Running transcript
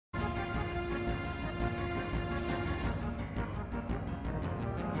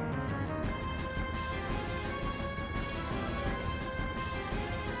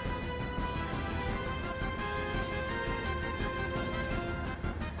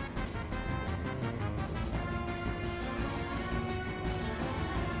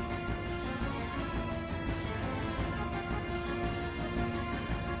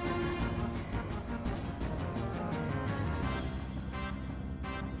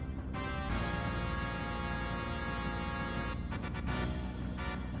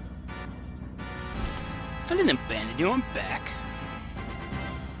I didn't abandon you, I'm back.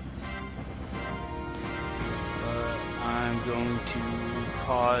 I'm going to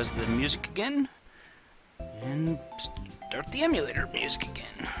pause the music again and start the emulator music again.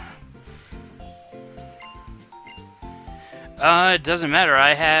 It doesn't matter,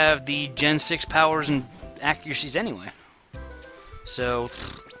 I have the Gen 6 powers and accuracies anyway. So,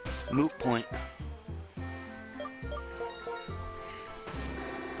 moot point.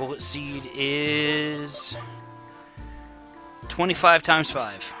 Bullet Seed is 25 times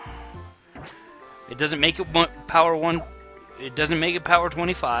 5. It doesn't make it power 1. It doesn't make it power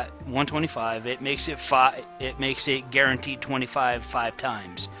 125. It makes it 5. It makes it guaranteed 25 5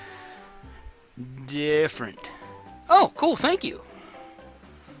 times. Different. Oh, cool. Thank you.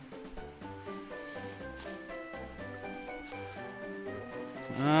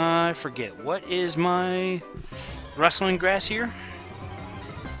 I forget. What is my rustling grass here?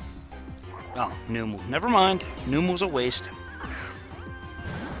 Oh, Numel. Never mind. Numel's a waste.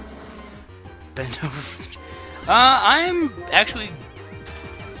 Bend over. I'm actually...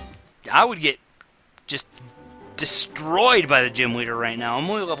 I would get just destroyed by the gym leader right now. I'm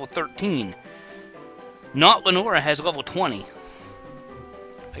only level 13. Not Lenora has level 20.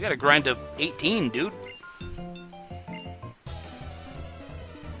 I gotta grind to 18, dude.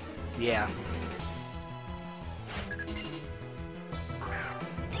 Yeah.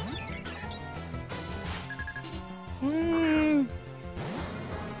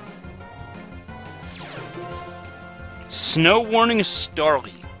 Snow Warning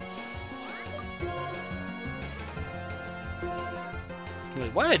Starly.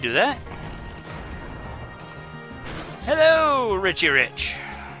 Wait, why did I do that? Hello, Richie Rich.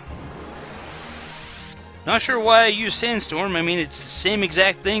 Not sure why I use Sandstorm. I mean, it's the same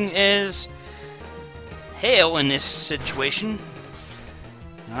exact thing as Hail in this situation.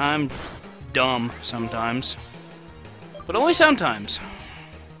 I'm dumb sometimes. But only sometimes.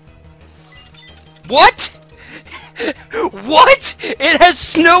 What? What? It has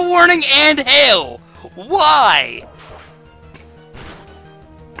Snow Warning and Hail. Why?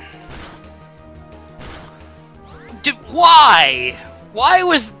 Why? Why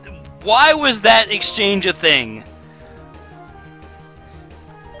was that exchange a thing?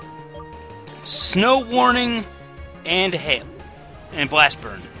 Snow Warning and Hail and Blast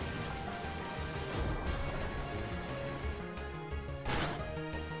Burn.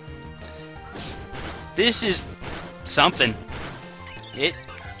 This is something. It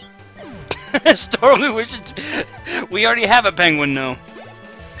Starly wishes we already have a penguin now.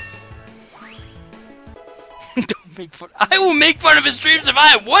 Don't make fun. I will make fun of his streams if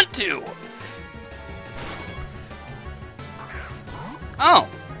I want to. Oh.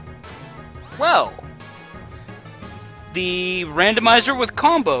 Well. The randomizer with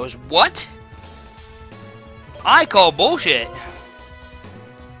combos. What? I call bullshit.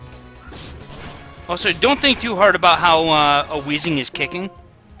 Also, don't think too hard about how a Weezing is kicking.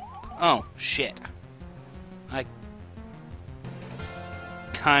 Oh, shit. I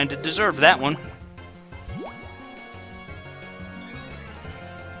kinda deserve that one.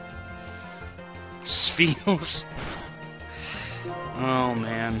 Spheals. Oh,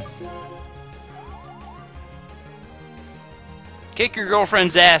 man. Kick your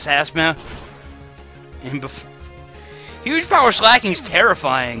girlfriend's ass, Asma. And huge power slacking's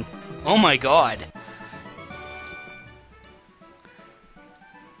terrifying. Oh my god.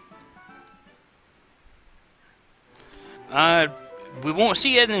 We won't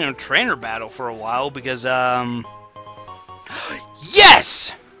see it in a trainer battle for a while because,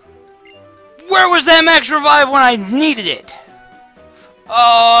 Yes! Where was that max revive when I needed it?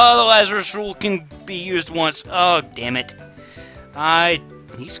 Oh, the Lazarus rule can be used once. Oh, damn it.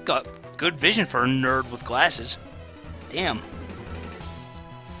 He's got good vision for a nerd with glasses. Damn.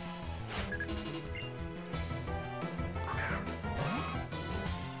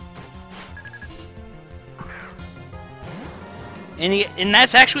 And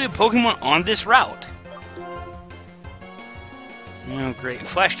that's actually a Pokemon on this route. Oh, great.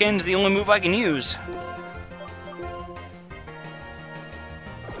 Flash Cannon's the only move I can use.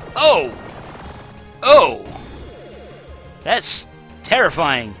 Oh! Oh! That's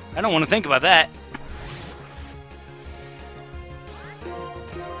terrifying. I don't want to think about that.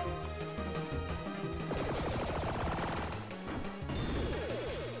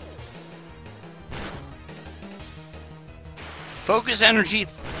 Focus Energy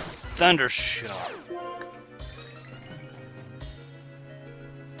Thundershock.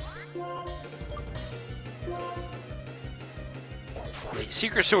 Wait,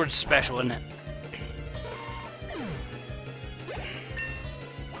 Secret Sword's special, isn't it?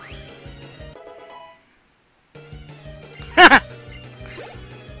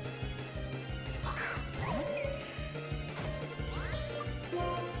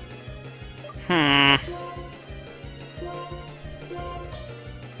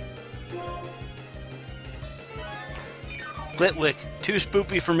 Glitwick, too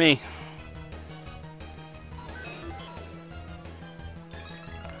spoopy for me.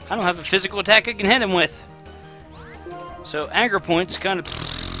 I don't have a physical attack I can hit him with. So anger points kind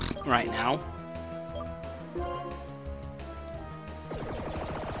of right now.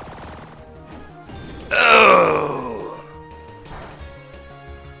 Oh.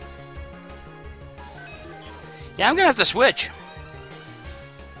 Yeah, I'm gonna have to switch.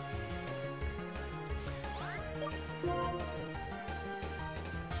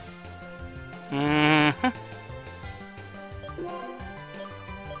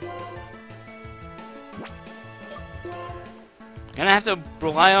 Gonna have to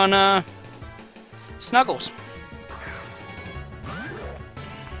rely on Snuggles.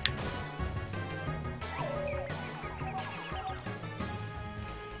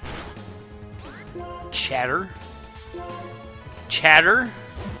 Chatter. Chatter.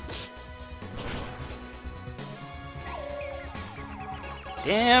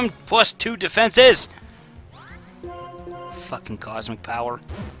 Damn, +2 defenses. Fucking cosmic power.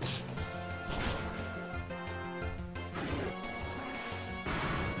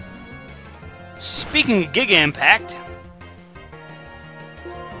 Speaking of Giga Impact,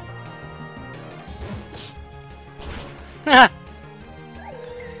 well,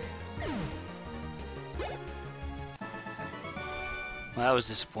 that was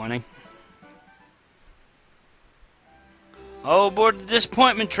disappointing. Oh, aboard the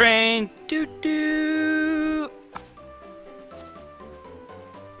disappointment train. Doo doo.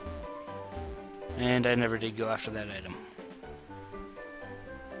 And I never did go after that item.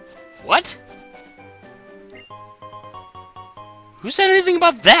 What? Who said anything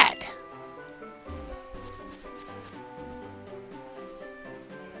about that?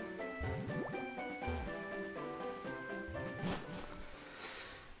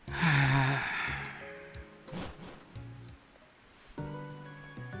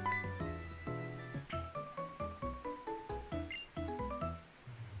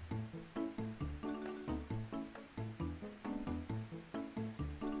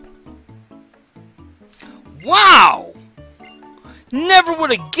 Wow! Never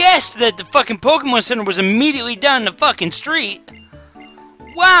would have guessed that the fucking Pokemon Center was immediately down the fucking street.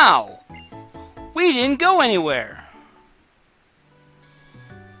 Wow! We didn't go anywhere.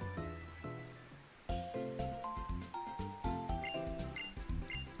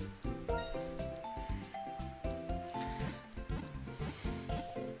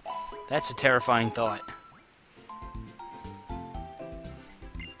 That's a terrifying thought.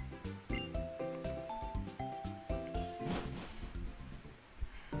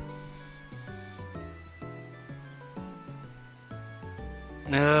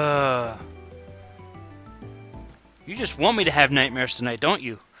 You just want me to have nightmares tonight, don't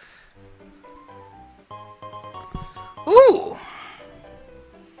you? Ooh!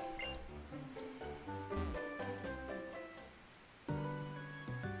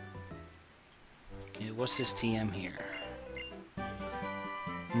 Okay, what's this TM here?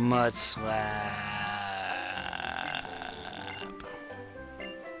 Mud Slap.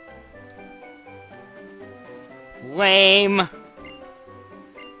 Lame.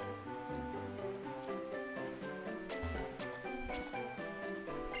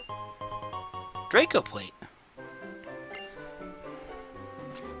 Draco Plate.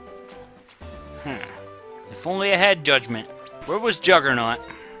 If only I had Judgment. Where was Juggernaut?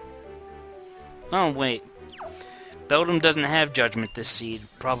 Oh, wait. Beldum doesn't have Judgment this seed,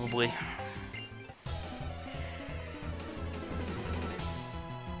 probably.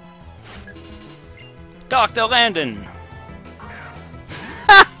 Dr. Landon!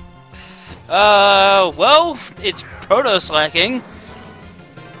 Well, it's proto-slacking.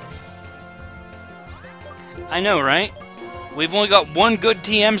 I know, right? We've only got one good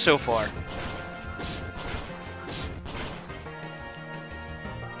TM so far.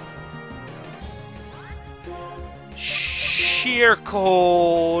 Sheer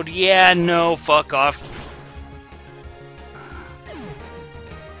cold. Yeah, no, fuck off.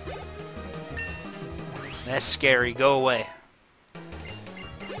 That's scary. Go away.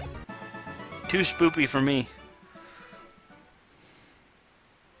 Too spoopy for me.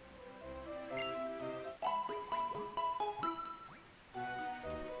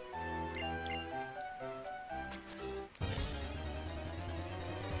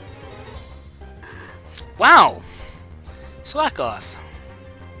 Wow! Slack off.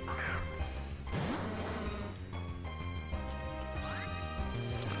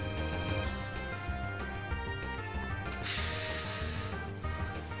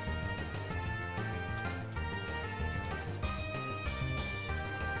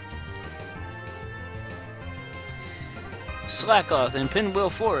 Slackoth in Pinwheel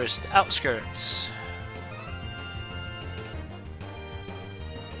Forest, outskirts.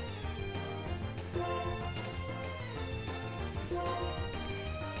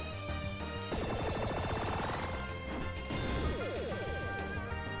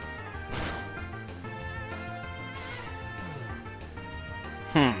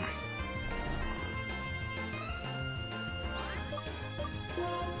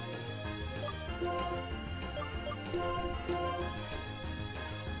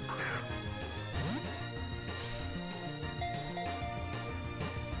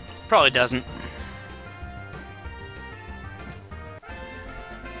 Probably doesn't.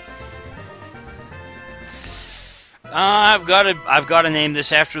 I've got to name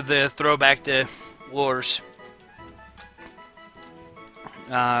this after the throwback to Lores.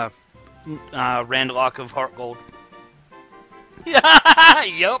 Randlocke of Heart Gold.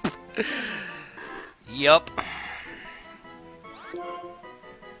 Yup. Yup.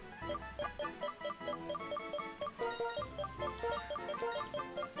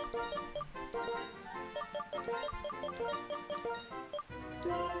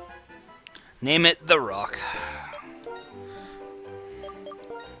 Name it The Rock.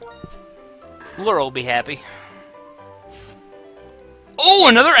 Laura will be happy. Oh,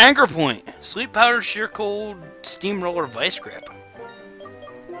 another anchor point! Sleep powder, sheer cold, steamroller, vice grip.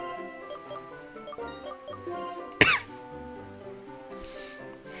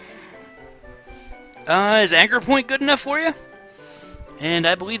 Is anchor point good enough for you? And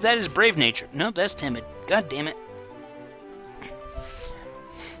I believe that is brave nature. No, that's timid. God damn it.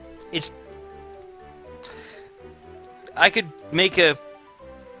 It's... I could make a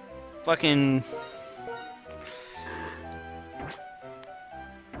fucking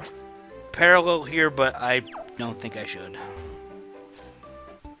parallel here, but I don't think I should.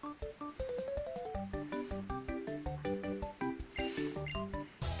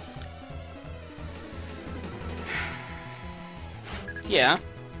 Yeah.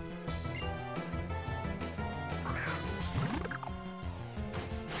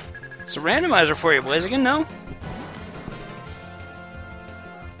 It's a randomizer for you, Blaziken, no?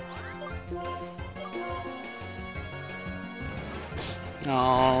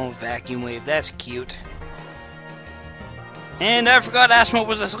 Oh, vacuum wave, that's cute. And I forgot Asmo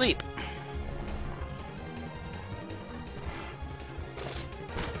was asleep.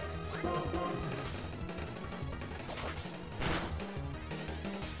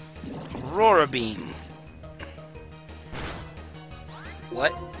 Aurora Beam.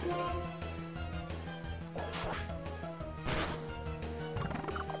 What?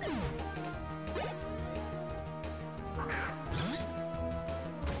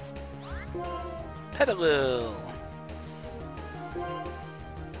 Petalil.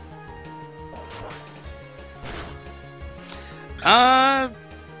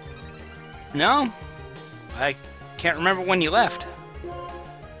 No. I can't remember when you left.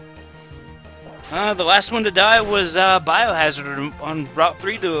 The last one to die was Biohazard on Route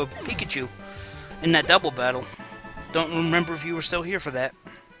 3 to a Pikachu in that double battle. Don't remember if you were still here for that.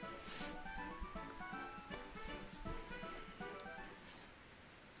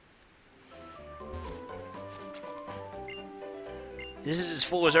 This is as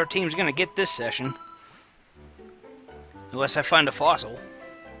full as our team's gonna get this session. Unless I find a fossil.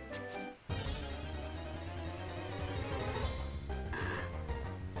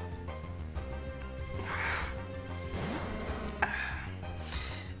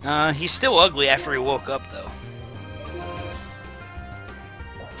 He's still ugly after he woke up, though.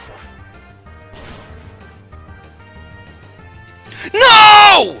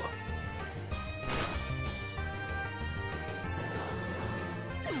 No!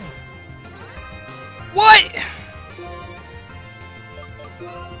 What?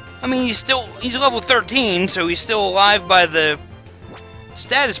 I mean, he's level 13, so he's still alive by the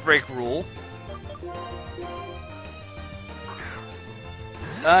status break rule.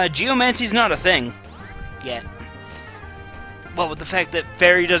 Geomancy's not a thing yet. Well, with the fact that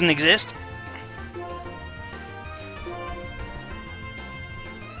fairy doesn't exist.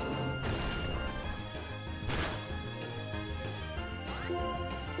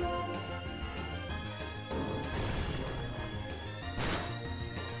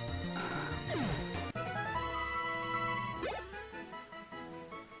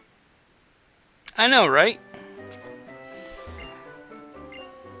 I know, right?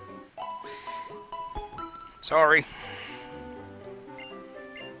 Sorry.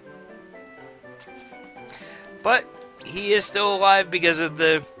 But he is still alive because of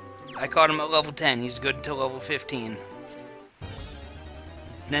the... I caught him at level 10. He's good until level 15.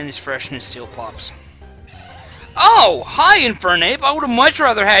 Then his freshness still pops. Oh, hi, Infernape. I would have much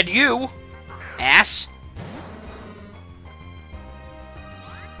rather had you. Ass.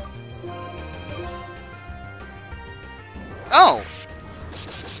 Oh.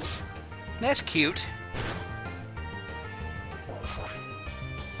 That's cute.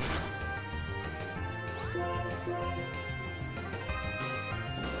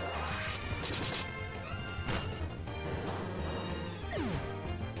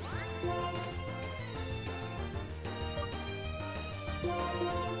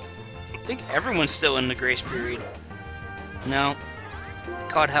 I think everyone's still in the grace period. No.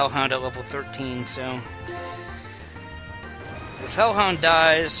 Caught Hellhound at level 13, so... If Hellhound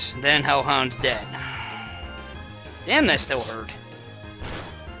dies, then Hellhound's dead. Damn, that still hurt.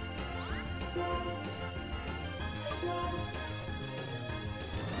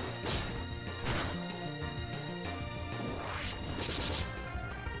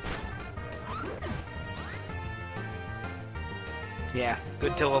 Yeah,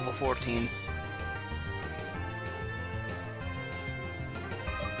 good till level 14.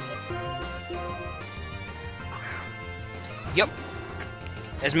 Yep.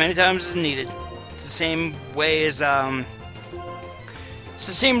 As many times as needed. It's the same way as, it's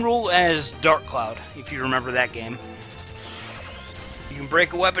the same rule as Dark Cloud, if you remember that game. You can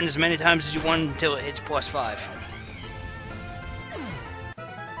break a weapon as many times as you want until it hits +5.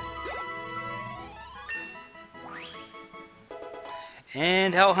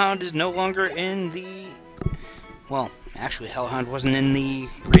 And Hellhound is no longer in the... Well, actually, Hellhound wasn't in the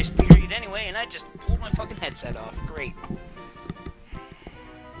grace period anyway, and I just pulled my fucking headset off. Great.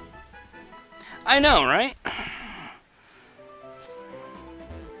 I know, right?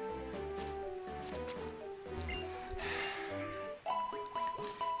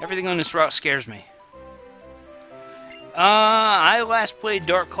 Everything on this route scares me. I last played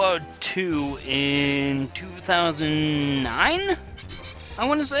Dark Cloud 2 in 2009? I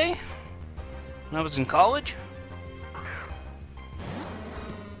want to say, when I was in college.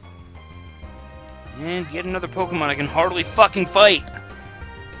 And yet another Pokemon I can hardly fucking fight.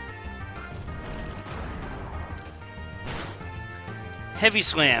 Heavy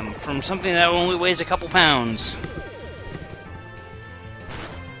Slam from something that only weighs a couple pounds.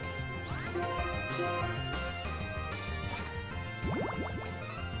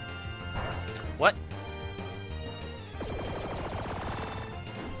 What?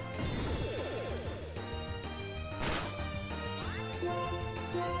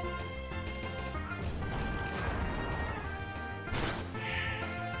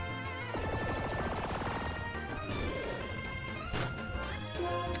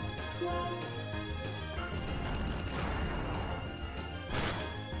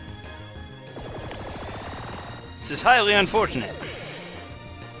 This is highly unfortunate.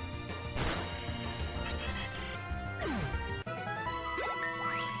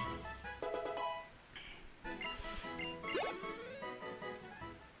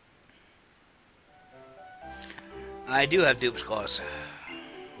 I do have Dupe's Claws.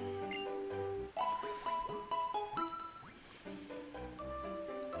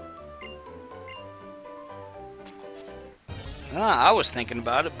 I was thinking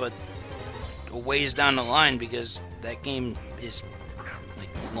about it, but a ways down the line because that game is like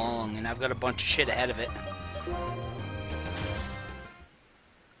long and I've got a bunch of shit ahead of it.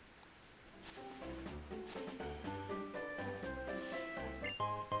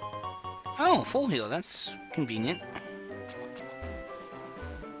 Oh, full heal, that's convenient.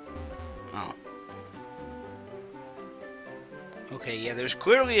 Oh. Okay, yeah, there's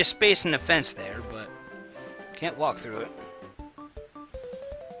clearly a space in the fence there, but can't walk through it.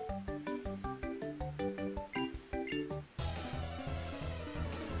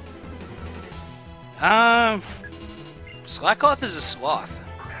 Slackoth is a sloth.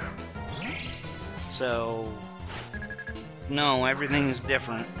 So, no, everything is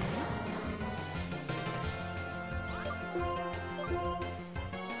different.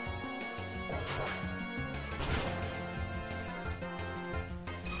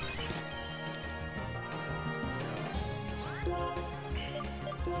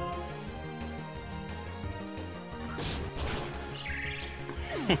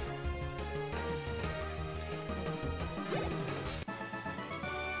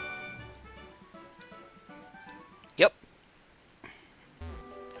 Yep.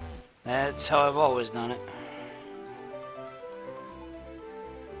 That's how I've always done it.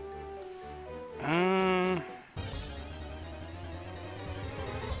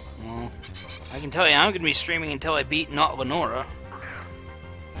 Well, I can tell you I'm going to be streaming until I beat Not Lenora.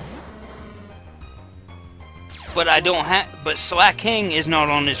 But I don't have... But Slack King is not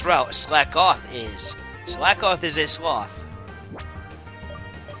on this route. Slackoth is. Slackoth is a sloth.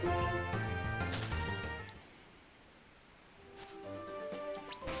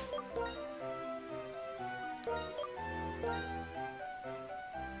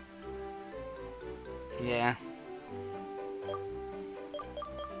 Yeah.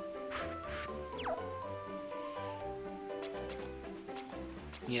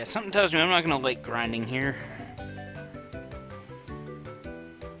 Yeah, something tells me I'm not gonna like grinding here.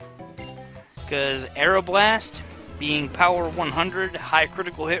 Because Aeroblast, being power 100, high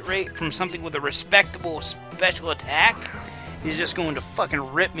critical hit rate from something with a respectable special attack, is just going to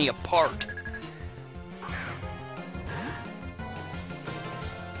fucking rip me apart.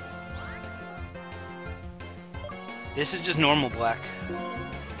 This is just normal black.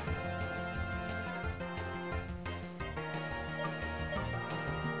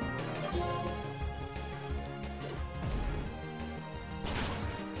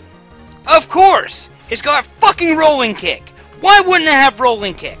 Of course! It's got a fucking rolling kick! Why wouldn't it have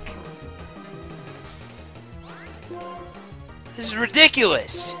rolling kick? This is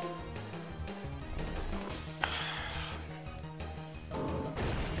ridiculous!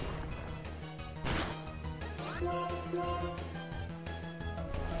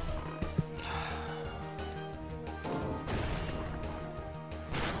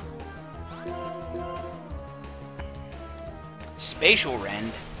 Spatial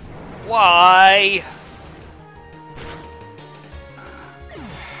Rend? Why?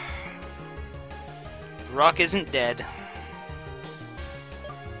 Rock isn't dead.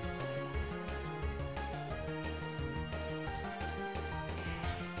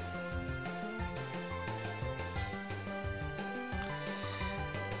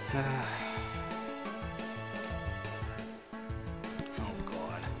 Oh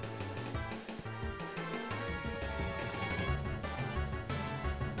God.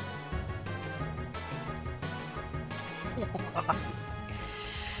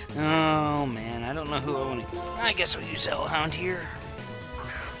 Oh man, I don't know who I want to. I guess I'll use Hellhound here.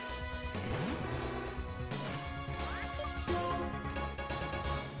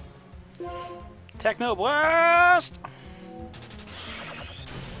 Techno Blast!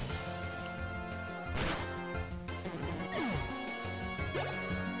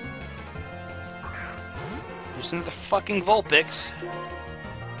 Just another fucking Vulpix.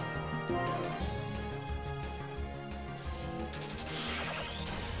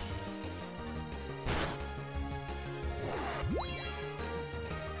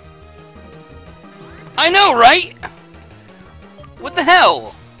 I know, right? What the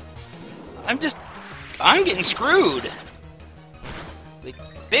hell? I'm getting screwed. Like,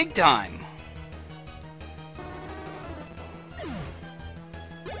 big time.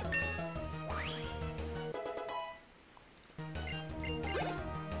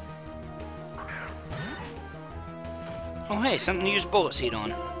 Oh hey, something to use Bullet Seed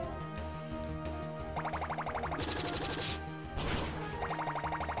on.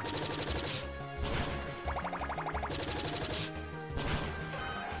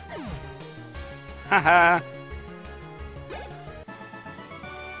 Haha. I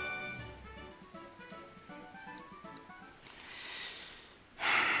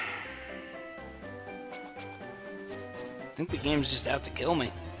think the game's just out to kill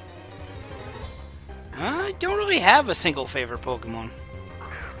me. I don't really have a single favorite Pokemon.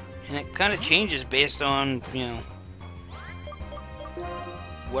 And it kind of changes based on, you know,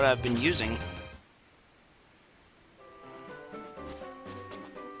 what I've been using.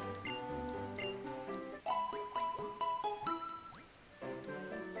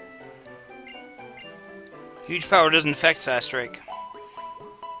 Huge power doesn't affect Sastrake.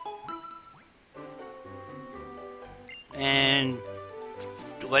 And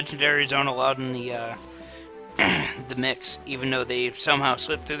legendaries aren't allowed in the the mix, even though they somehow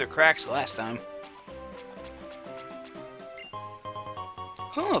slipped through the cracks last time.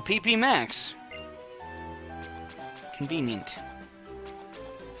 Oh, PP Max. Convenient.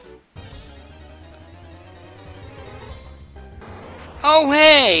 Oh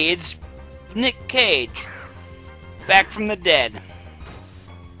hey, it's Nick Cage. Back from the dead.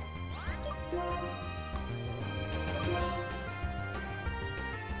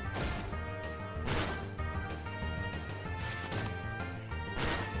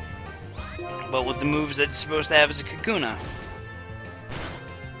 But with the moves that it's supposed to have as a Kakuna.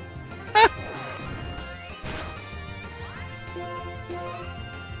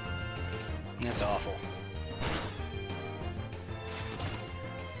 That's awful.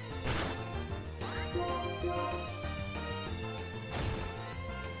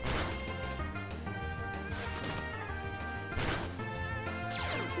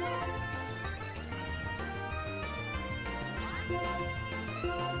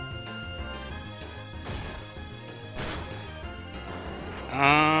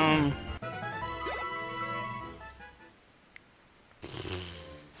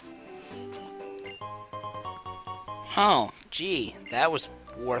 Oh, gee, that was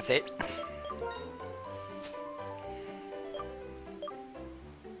worth it.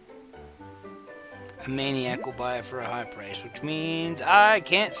 A maniac will buy it for a high price, which means I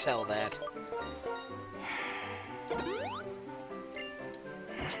can't sell that. I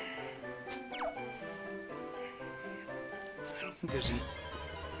don't think there's an...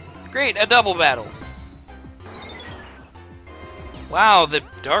 Great, a double battle. Wow, the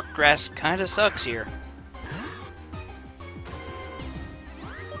dark grass kinda sucks here.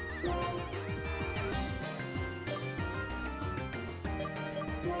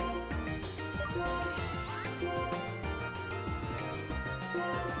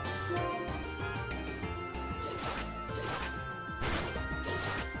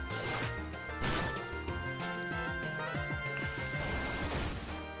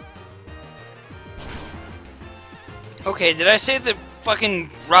 Okay, did I say the fucking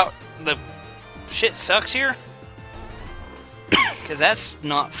route, the shit sucks here? Because that's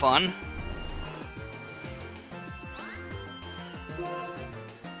not fun.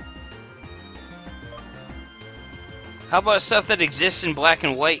 How about stuff that exists in black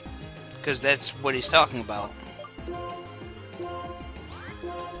and white? Because that's what he's talking about.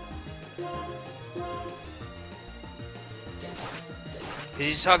 Because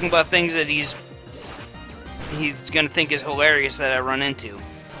he's talking about things that he's gonna think is hilarious that I run into.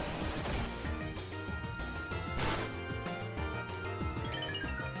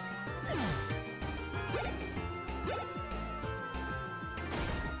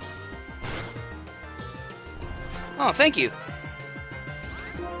 Oh, thank you.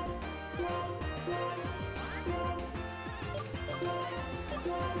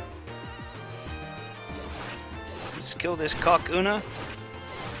 Let's kill this Kakuna.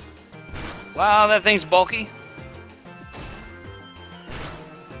 Wow, that thing's bulky.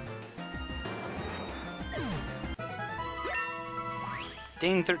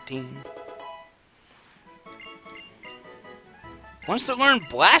 Ding 13. Wants to learn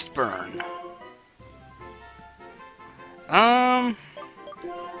Blast Burn.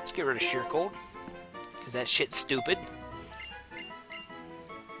 Let's get rid of Sheer Cold, because that shit's stupid.